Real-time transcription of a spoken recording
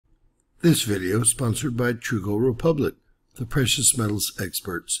This video is sponsored by True Gold Republic, the precious metals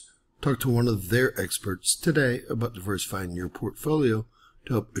experts. Talk to one of their experts today about diversifying your portfolio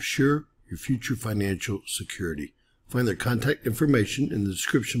to help assure your future financial security. Find their contact information in the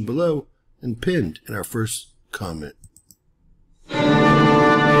description below and pinned in our first comment.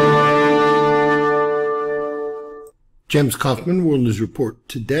 James Kaufman World News Report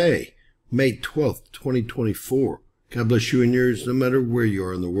today, May 12th, 2024. God bless you and yours no matter where you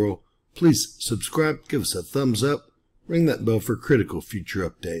are in the world. Please subscribe, give us a thumbs up, ring that bell for critical future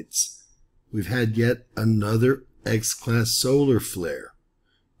updates. We've had yet another X-Class solar flare.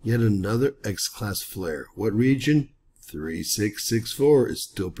 Yet another X-Class flare. What region? 3664 is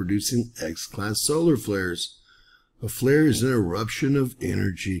still producing X-Class solar flares. A flare is an eruption of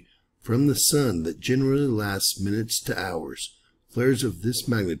energy from the sun that generally lasts minutes to hours. Flares of this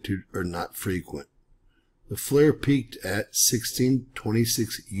magnitude are not frequent. The flare peaked at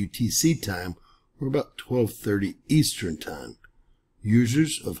 1626 UTC time, or about 12:30 Eastern time.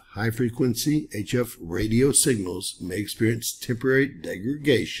 Users of high-frequency HF radio signals may experience temporary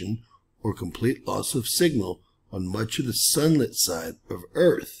degradation or complete loss of signal on much of the sunlit side of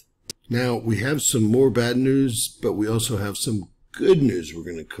Earth. Now, we have some more bad news, but we also have some good news we're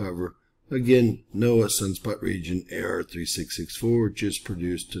going to cover. Again, NOAA Sunspot Region AR3664 just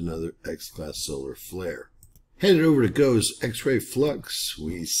produced another X-Class solar flare. Headed over to GOES X-ray flux,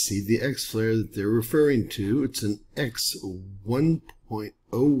 we see the X flare that they're referring to. It's an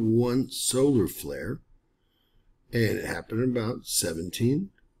X1.01 solar flare, and it happened about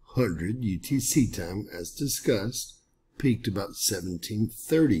 1700 UTC time, as discussed, peaked about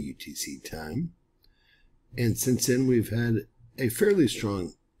 1730 UTC time, and since then we've had a fairly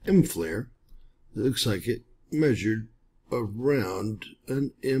strong M flare. It looks like it measured around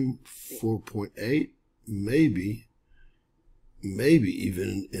an M4.8. Maybe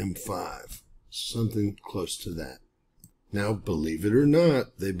even an M5, something close to that. Now, believe it or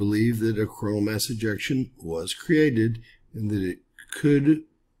not, they believe that a coronal mass ejection was created and that it could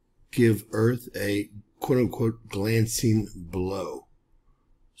give Earth a quote-unquote glancing blow.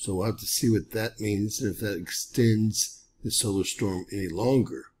 So we'll have to see what that means and if that extends the solar storm any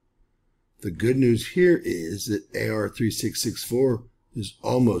longer. The good news here is that AR3664 has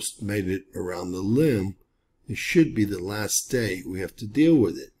almost made it around the limb. It should be the last day we have to deal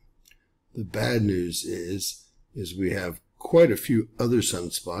with it. The bad news is we have quite a few other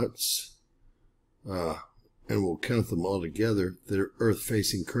sunspots, and we'll count them all together, that are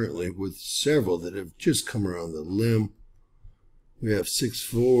Earth-facing currently, with several that have just come around the limb. We have 6,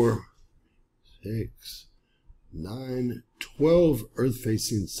 4, 6, 9, 12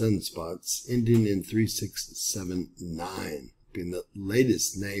 Earth-facing sunspots, ending in 3679. Being the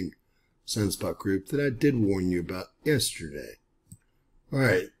latest named sunspot group that I did warn you about yesterday.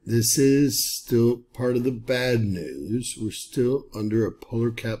 Alright, this is still part of the bad news. We're still under a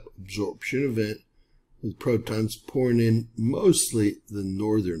polar cap absorption event with protons pouring in mostly the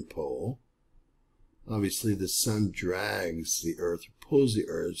northern pole. Obviously the sun drags the Earth, or pulls the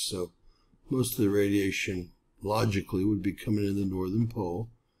Earth, so most of the radiation logically would be coming in the northern pole.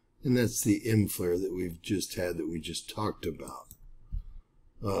 And that's the M flare that we've just had, that we just talked about.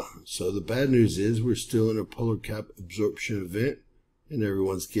 So the bad news is we're still in a polar cap absorption event, and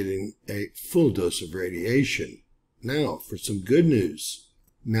everyone's getting a full dose of radiation. Now for some good news.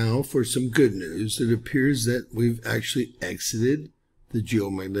 It appears that we've actually exited the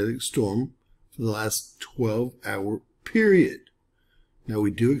geomagnetic storm for the last 12-hour period. Now we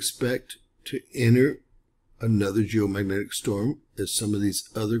do expect to enter another geomagnetic storm as some of these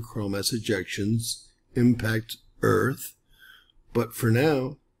other coronal mass ejections impact Earth. But for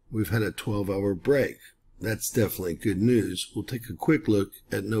now, we've had a 12-hour break. That's definitely good news. We'll take a quick look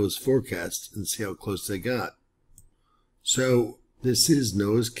at NOAA's forecast and see how close they got. So this is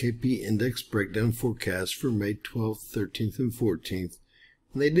NOAA's KP Index Breakdown Forecast for May 12th, 13th, and 14th.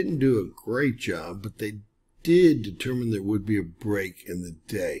 And they didn't do a great job, but they did determine there would be a break in the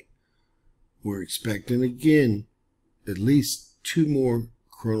day. We're expecting, again, at least 2 more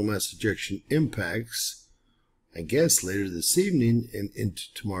coronal mass ejection impacts, I guess later this evening and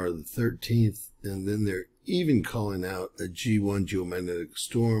into tomorrow the 13th, and then they're even calling out a G1 geomagnetic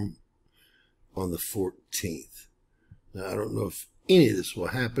storm on the 14th. Now, I don't know if any of this will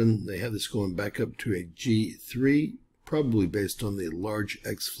happen. They have this going back up to a G3, probably based on the large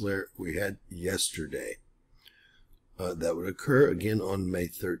X flare we had yesterday. That would occur again on May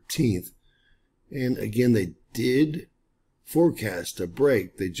 13th. And again, they did forecast a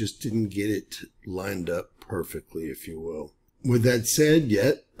break. They just didn't get it lined up perfectly, if you will. With that said,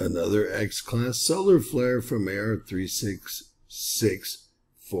 yet another X-Class solar flare from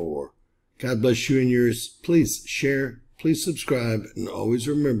AR3664. God bless you and yours. Please share, please subscribe, and always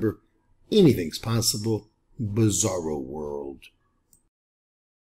remember, anything's possible. Bizarro World.